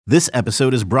This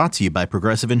episode is brought to you by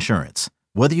Progressive Insurance.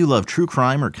 Whether you love true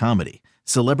crime or comedy,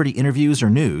 celebrity interviews or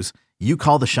news, you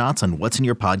call the shots on what's in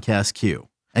your podcast queue.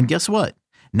 And guess what?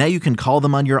 Now you can call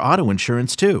them on your auto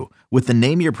insurance too with the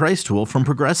Name Your Price tool from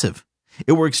Progressive.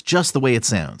 It works just the way it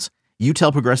sounds. You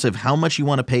tell Progressive how much you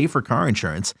want to pay for car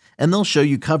insurance, and they'll show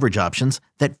you coverage options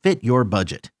that fit your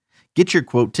budget. Get your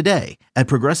quote today at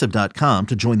Progressive.com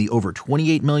to join the over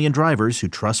 28 million drivers who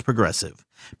trust Progressive.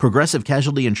 Progressive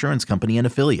Casualty Insurance Company and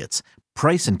Affiliates.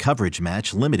 Price and coverage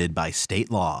match limited by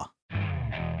state law.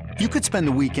 You could spend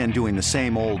the weekend doing the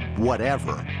same old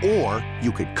whatever, or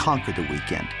you could conquer the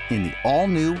weekend in the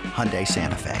all-new Hyundai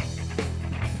Santa Fe.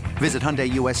 Visit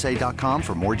HyundaiUSA.com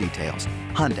for more details.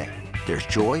 Hyundai, there's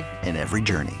joy in every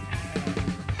journey.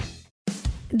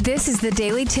 This is the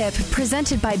Daily Tip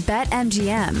presented by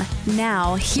BetMGM.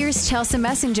 Now, here's Chelsea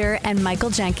Messenger and Michael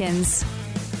Jenkins.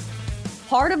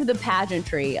 Part of the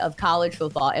pageantry of college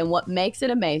football and what makes it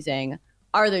amazing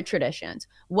are the traditions.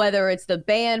 Whether it's the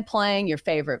band playing your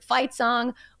favorite fight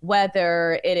song,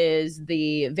 whether it is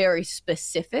the very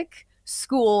specific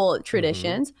school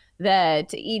traditions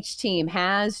that each team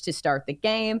has to start the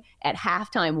game, at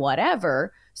halftime,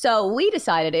 whatever. So we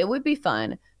decided it would be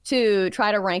fun to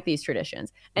try to rank these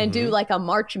traditions and do like a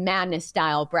March Madness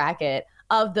style bracket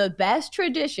of the best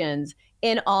traditions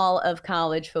in all of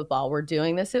college football. We're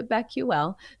doing this at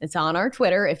BetQL. It's on our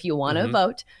Twitter. If you want to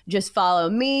vote, just follow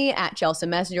me at Chelsea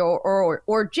Messenger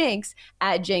or Jinx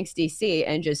at JinxDC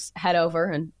and just head over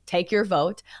and take your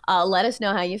vote. Let us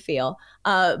know how you feel.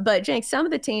 But Jinx, some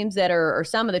of the teams that are, or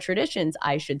some of the traditions,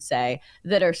 I should say,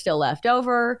 that are still left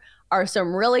over are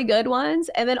some really good ones.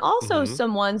 And then also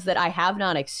some ones that I have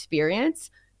not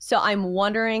experienced. So I'm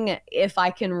wondering if I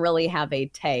can really have a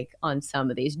take on some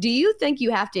of these. Do you think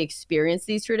you have to experience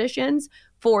these traditions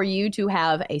for you to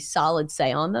have a solid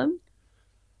say on them?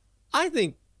 I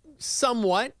think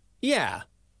somewhat, yeah.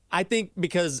 I think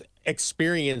because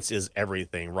experience is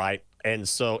everything, right? And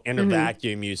so in a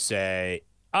vacuum, you say,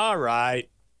 all right,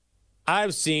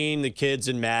 I've seen the kids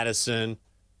in Madison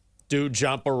do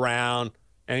jump around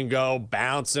and go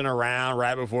bouncing around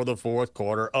right before the fourth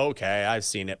quarter. Okay, I've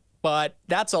seen it. But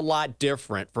that's a lot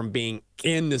different from being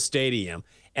in the stadium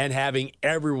and having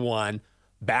everyone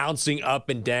bouncing up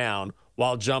and down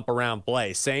while jump around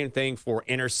play. Same thing for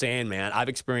Enter Sandman. I've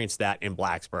experienced that in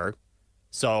Blacksburg.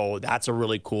 So that's a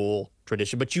really cool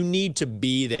tradition. But you need to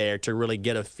be there to really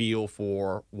get a feel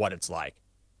for what it's like.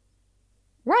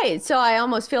 Right. So I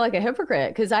almost feel like a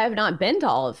hypocrite because I have not been to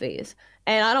all of these.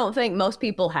 And I don't think most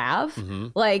people have.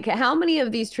 Like, how many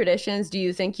of these traditions do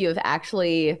you think you have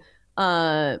actually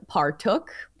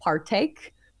partaked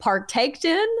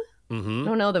in? I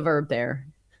don't know the verb there.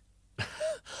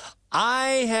 I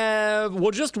have, well,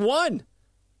 just one.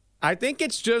 I think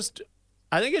it's just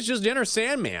Enter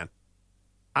Sandman.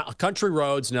 Country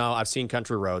Roads, no, I've seen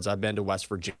Country Roads. I've been to West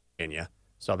Virginia,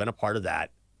 so I've been a part of that.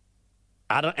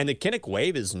 And the Kinnick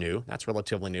Wave is new. That's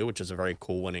relatively new, which is a very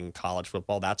cool one in college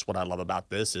football. That's what I love about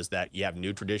this, is that you have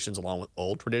new traditions along with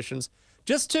old traditions.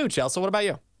 Just two, Chelsea. What about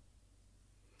you?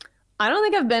 I don't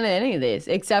think I've been to any of these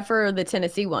except for the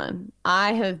Tennessee one.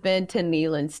 I have been to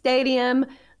Neyland Stadium.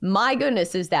 My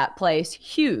goodness, is that place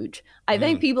huge. I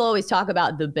think people always talk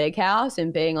about the Big House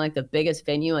and being like the biggest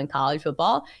venue in college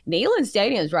football. Neyland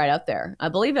Stadium is right up there. I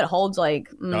believe it holds like,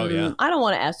 I don't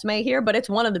want to estimate here, but it's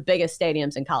one of the biggest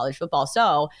stadiums in college football.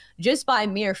 So just by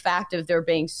mere fact of there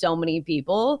being so many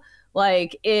people,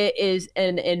 like, it is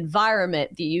an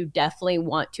environment that you definitely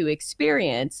want to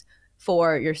experience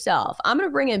for yourself. I'm going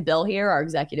to bring in Bill here, our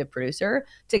executive producer,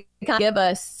 to kind of give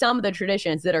us some of the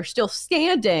traditions that are still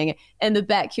standing in the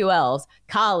BetQL's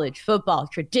college football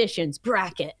traditions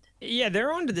bracket. Yeah,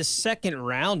 they're on to the second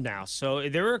round now. So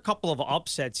there are a couple of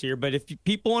upsets here. But if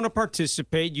people want to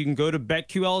participate, you can go to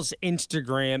BetQL's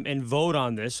Instagram and vote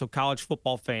on this. So college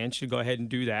football fans should go ahead and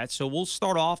do that. So we'll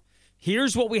start off.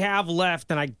 Here's what we have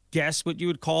left, and I guess what you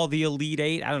would call the Elite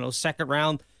Eight. I don't know, second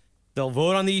round. They'll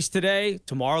vote on these today.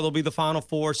 Tomorrow they'll be the Final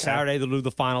Four. Saturday they'll do the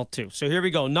Final Two. So here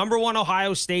we go. Number one,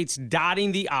 Ohio State's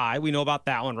dotting the I. We know about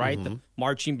that one, right? The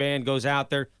marching band goes out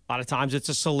there. A lot of times it's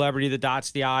a celebrity that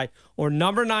dots the I. Or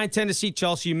number 9, Tennessee,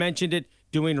 Chelsea, you mentioned it,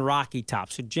 doing Rocky Top.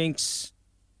 So Jinx,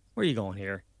 where are you going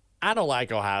here? I don't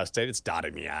like Ohio State. It's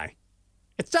dotting the I.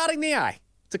 It's dotting the I.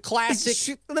 It's a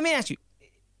classic. Let me ask you,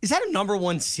 is that a number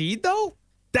 1 seed, though?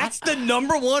 That's the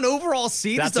number 1 overall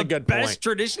seed. That's a good point. Best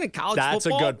tradition in college football. That's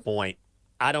a good point.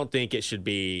 I don't think it should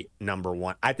be number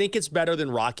 1. I think it's better than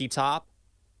Rocky Top,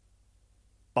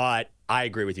 but I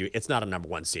agree with you. It's not a number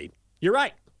 1 seed. You're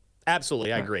right.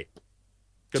 Absolutely, I agree.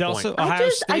 Chelsea, point. Ohio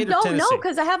State I or don't know Tennessee?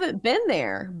 because I haven't been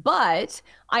there. But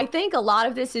I think a lot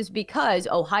of this is because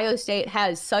Ohio State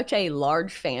has such a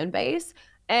large fan base,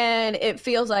 and it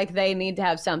feels like they need to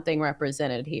have something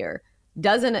represented here.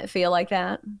 Doesn't it feel like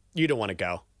that? You don't want to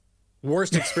go.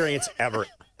 Worst experience ever.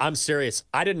 I'm serious.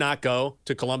 I did not go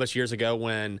to Columbus years ago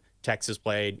when Texas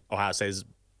played Ohio State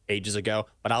ages ago.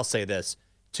 But I'll say this.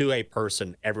 To a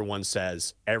person, everyone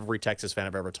says, every Texas fan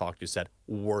I've ever talked to said,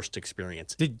 worst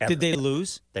experience ever. Did they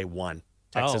lose? They won.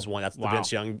 Texas won. That's the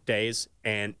Vince Young days.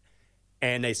 And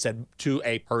they said to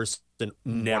a person,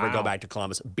 never go back to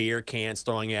Columbus. Beer cans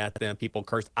throwing at them. People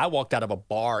cursed. I walked out of a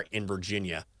bar in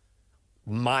Virginia.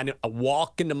 I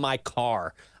walk into my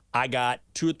car. I got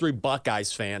 2 or 3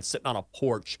 Buckeyes fans sitting on a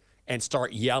porch and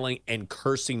start yelling and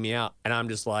cursing me out. And I'm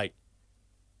just like,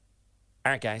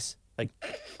 all right, guys. Like,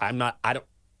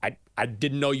 I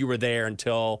didn't know you were there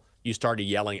until you started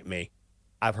yelling at me.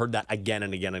 I've heard that again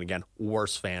and again and again.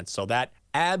 Worst fans. So that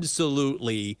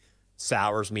absolutely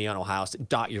sours me on Ohio State.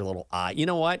 Dot your little I. You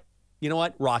know what?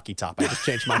 Rocky Top. I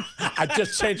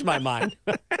just changed my mind.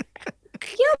 Yeah,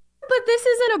 but this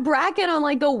isn't a bracket on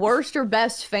like the worst or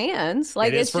best fans.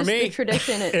 Like, it's just the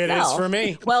tradition itself. It is for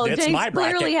me. Well, It's Jenks my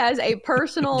bracket. clearly has a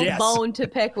personal Yes. bone to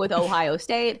pick with Ohio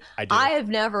State. I do. I have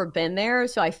never been there,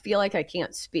 so I feel like I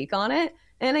can't speak on it.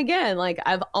 And again, like,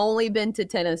 I've only been to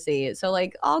Tennessee, so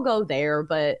like I'll go there,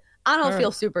 but I don't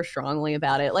feel super strongly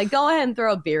about it. Like, go ahead and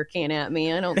throw a beer can at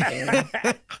me. I don't care.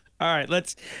 All right,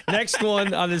 next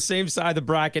one on the same side of the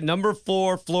bracket. Number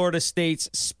 4, Florida State's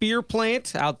Spear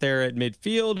Plant out there at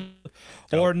midfield.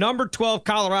 Or number 12,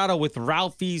 Colorado with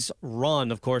Ralphie's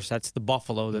Run. Of course, that's the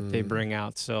Buffalo that they bring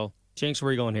out. So, Jenks, where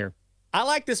are you going here? I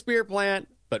like the Spear Plant,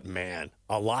 but man,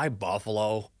 a live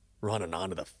buffalo running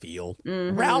onto the field.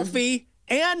 Mm-hmm. Ralphie,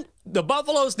 and the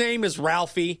buffalo's name is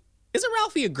Ralphie. Isn't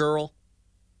Ralphie a girl?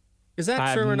 Is that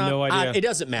I true have or not? no idea. It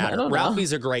doesn't I matter. don't know.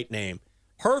 Ralphie's a great name.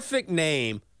 Perfect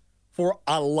name for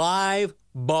a live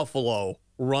buffalo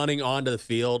running onto the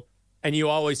field. And you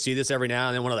always see this every now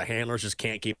and then. One of the handlers just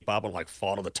can't keep up and like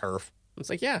fall to the turf. It's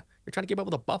like, yeah, you're trying to keep up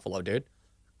with a buffalo, dude.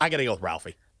 I got to go with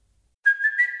Ralphie.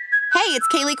 Hey, it's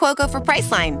Kaylee Cuoco for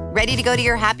Priceline. Ready to go to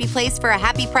your happy place for a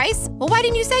happy price? Well, why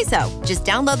didn't you say so? Just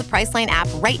download the Priceline app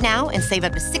right now and save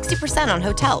up to 60% on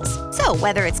hotels. So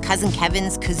whether it's Cousin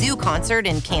Kevin's Kazoo Concert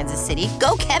in Kansas City,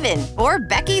 go Kevin, or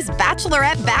Becky's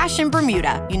Bachelorette Bash in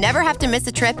Bermuda, you never have to miss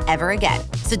a trip ever again.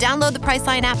 So download the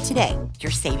Priceline app today.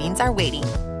 Your savings are waiting.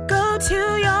 Go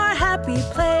to your happy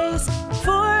place for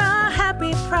a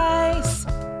happy price.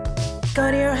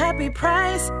 Go to your happy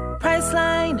price,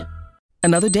 Priceline.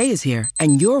 Another day is here,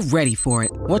 and you're ready for it.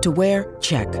 What to wear?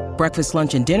 Check. Breakfast,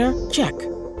 lunch, and dinner? Check.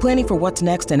 Planning for what's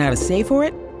next and how to save for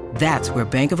it? That's where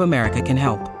Bank of America can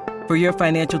help. For your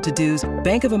financial to-dos,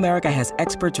 Bank of America has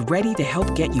experts ready to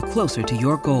help get you closer to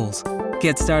your goals.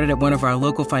 Get started at one of our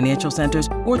local financial centers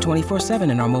or 24/7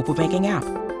 in our mobile banking app.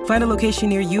 Find a location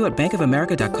near you at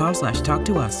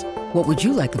bankofamerica.com/talktous. What would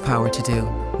you like the power to do?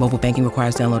 Mobile banking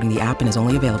requires downloading the app and is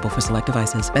only available for select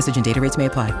devices. Message and data rates may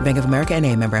apply. Bank of America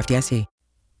N.A., member FDIC.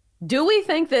 Do we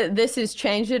think that this has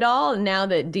changed at all now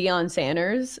that Deion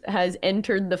Sanders has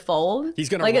entered the fold? He's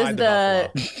going like, to ride the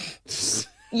buffalo.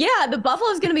 Yeah, the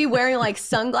Buffalo's going to be wearing like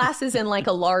sunglasses and like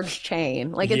a large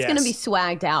chain. Like, it's going to be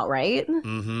swagged out, right?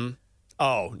 Mm-hmm.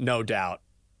 Oh, no doubt.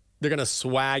 They're going to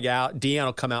swag out. Deion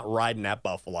will come out riding that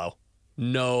buffalo.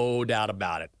 No doubt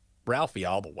about it. Ralphie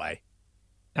all the way.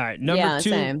 All right,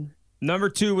 Same. Number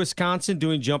 2, Wisconsin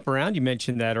doing jump around. You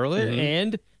mentioned that earlier.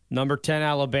 And number 10,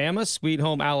 Alabama, Sweet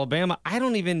Home Alabama. I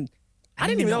didn't even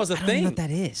know it was a thing. I don't know what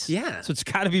that is. Yeah. So it's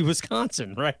got to be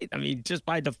Wisconsin, right? I mean, just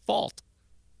by default.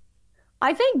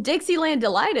 I think Dixieland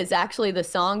Delight is actually the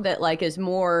song that like is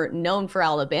more known for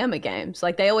Alabama games.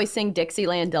 Like, they always sing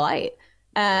Dixieland Delight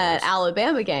at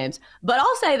Alabama games. But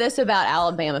I'll say this about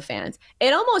Alabama fans.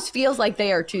 It almost feels like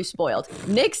they are too spoiled.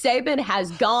 Nick Saban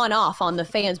has gone off on the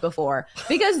fans before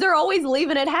because they're always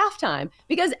leaving at halftime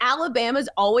because Alabama's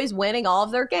always winning all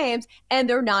of their games and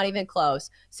they're not even close.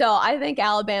 So I think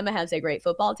Alabama has a great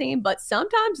football team, but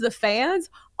sometimes the fans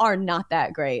are not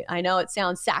that great. I know it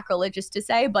sounds sacrilegious to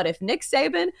say, but if Nick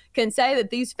Saban can say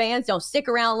that these fans don't stick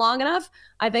around long enough,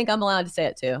 I think I'm allowed to say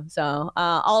it too. So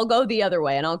I'll go the other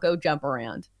way and I'll go jump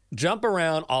around. Jump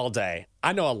around all day.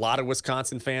 I know a lot of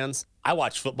Wisconsin fans. I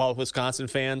watch football with Wisconsin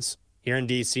fans here in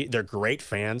D.C. They're great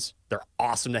fans. They're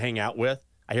awesome to hang out with.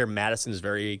 I hear Madison is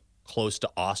very close to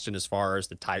Austin as far as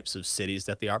the types of cities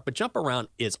that they are. But jump around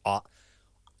is awesome.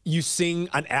 You sing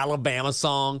an Alabama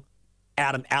song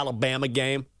at an Alabama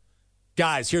game.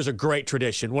 Guys, here's a great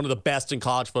tradition, one of the best in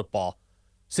college football.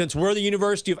 Since we're the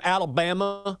University of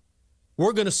Alabama,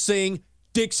 we're going to sing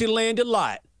Dixieland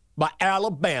Delight by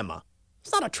Alabama.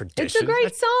 It's not a tradition. It's a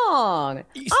great song.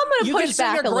 I'm going to push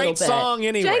back a little bit. You can sing a great song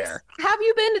anywhere. Jenks, have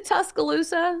you been to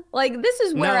Tuscaloosa? Like, this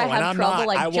is where I have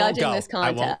trouble, judging this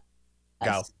contest.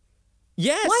 Go.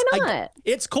 Yes. Why not?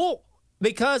 It's cool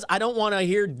because I don't want to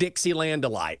hear Dixieland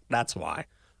Delight. That's why.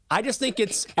 I just think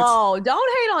it's oh,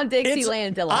 don't hate on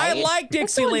Dixieland Delight. I like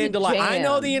Dixieland Delight. I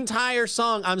know the entire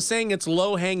song. I'm saying it's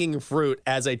low-hanging fruit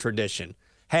as a tradition.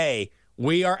 Hey,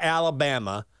 we are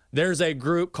Alabama. There's a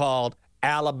group called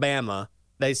Alabama.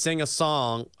 They sing a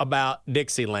song about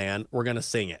Dixieland. We're going to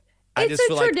sing it. It's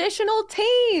a traditional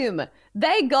team.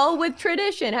 They go with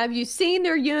tradition. Have you seen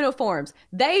their uniforms?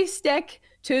 They stick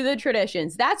to the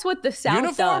traditions. That's what the South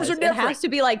uniforms does. Are different. It has to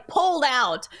be like pulled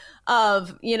out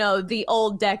of, the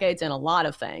old decades in a lot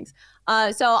of things.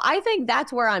 So I think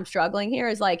that's where I'm struggling here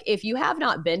is like, if you have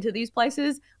not been to these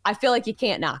places, I feel like you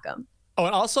can't knock them. Oh,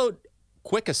 and also,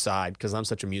 quick aside, because I'm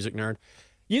such a music nerd,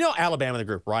 you know Alabama, the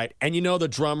group, right? And you know the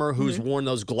drummer who's worn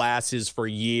those glasses for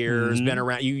years, been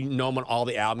around. You know him on all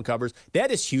the album covers. They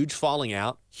had this huge falling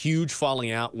out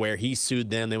where he sued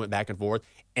them. They went back and forth.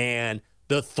 And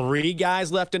the 3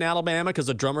 guys left in Alabama, because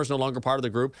the drummer's no longer part of the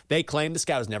group, they claimed this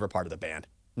guy was never part of the band.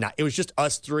 Nah, it was just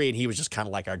us 3, and he was just kind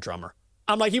of like our drummer.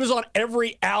 I'm like, he was on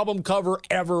every album cover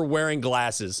ever wearing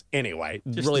glasses. Anyway,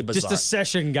 really bizarre. Just a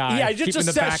session guy. Yeah, just a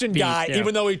session guy, yeah.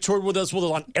 Even though he toured with us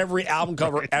on every album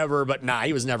cover ever. But nah,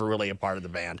 he was never really a part of the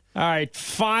band. All right,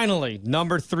 finally,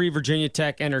 number 3, Virginia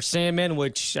Tech Enter Sandman,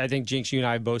 which I think, Jinx, you and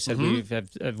I both said we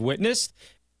have witnessed.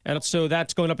 And so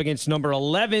that's going up against number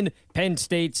 11, Penn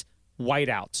State's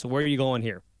Whiteout. So where are you going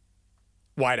here?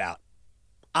 Whiteout.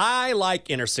 I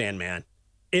like Enter Sandman.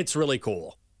 It's really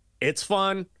cool. It's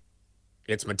fun.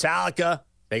 It's Metallica.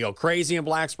 They go crazy in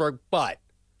Blacksburg, but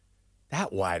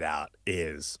that Whiteout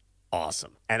is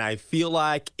awesome. And I feel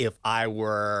like if I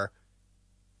were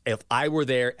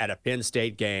there at a Penn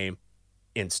State game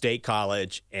in State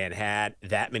College and had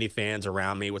that many fans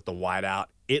around me with the Whiteout,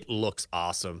 it looks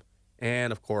awesome.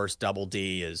 And of course, Double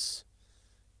D is,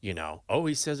 he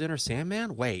says Enter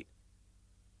Sandman? Wait.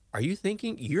 Are you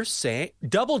thinking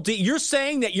Double D, you're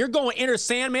saying that you're going Enter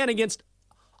Sandman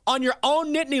on your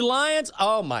own Nittany Lions?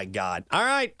 Oh, my God. All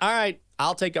right.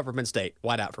 I'll take up for Penn State.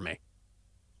 Whiteout for me.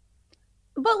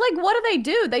 But, what do they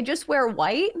do? They just wear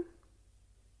white?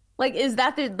 Is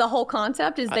that the whole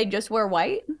concept? Is they just wear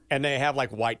white? And they have,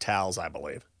 white towels, I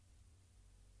believe.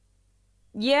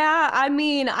 Yeah, I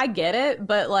mean, I get it.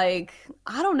 But, I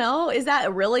don't know. Is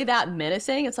that really that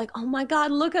menacing? It's like, oh, my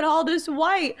God, look at all this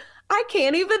white. I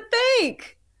can't even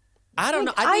think. I don't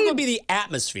know. I think it would be the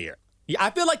atmosphere. I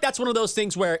feel like that's one of those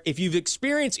things where if you've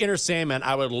experienced Enter Sandman,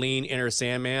 I would lean Enter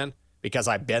Sandman because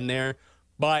I've been there.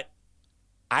 But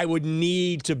I would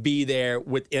need to be there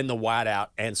within the Whiteout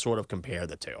and sort of compare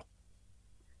the two.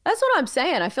 That's what I'm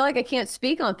saying. I feel like I can't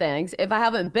speak on things if I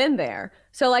haven't been there.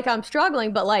 So, I'm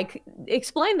struggling, but,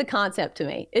 explain the concept to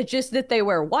me. It's just that they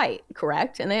wear white,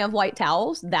 correct? And they have white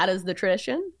towels. That is the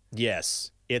tradition?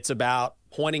 Yes. It's about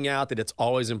pointing out that it's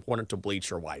always important to bleach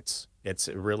your whites. It's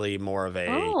really more of a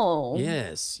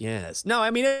yes. No, I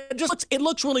mean it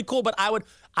looks really cool, but I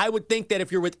would think that if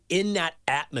you're within that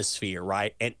atmosphere,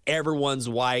 right, and everyone's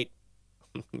white,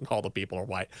 all the people are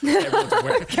white. Everyone's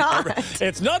wearing,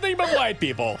 it's nothing but white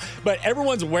people, but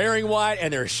everyone's wearing white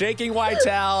and they're shaking white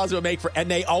towels. It would and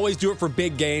they always do it for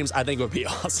big games. I think it would be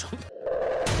awesome.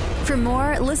 For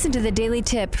more, listen to the Daily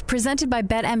Tip presented by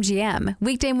BetMGM.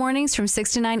 Weekday mornings from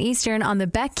 6 to 9 Eastern on the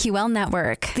BetQL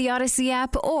network, the Odyssey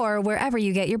app, or wherever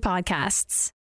you get your podcasts.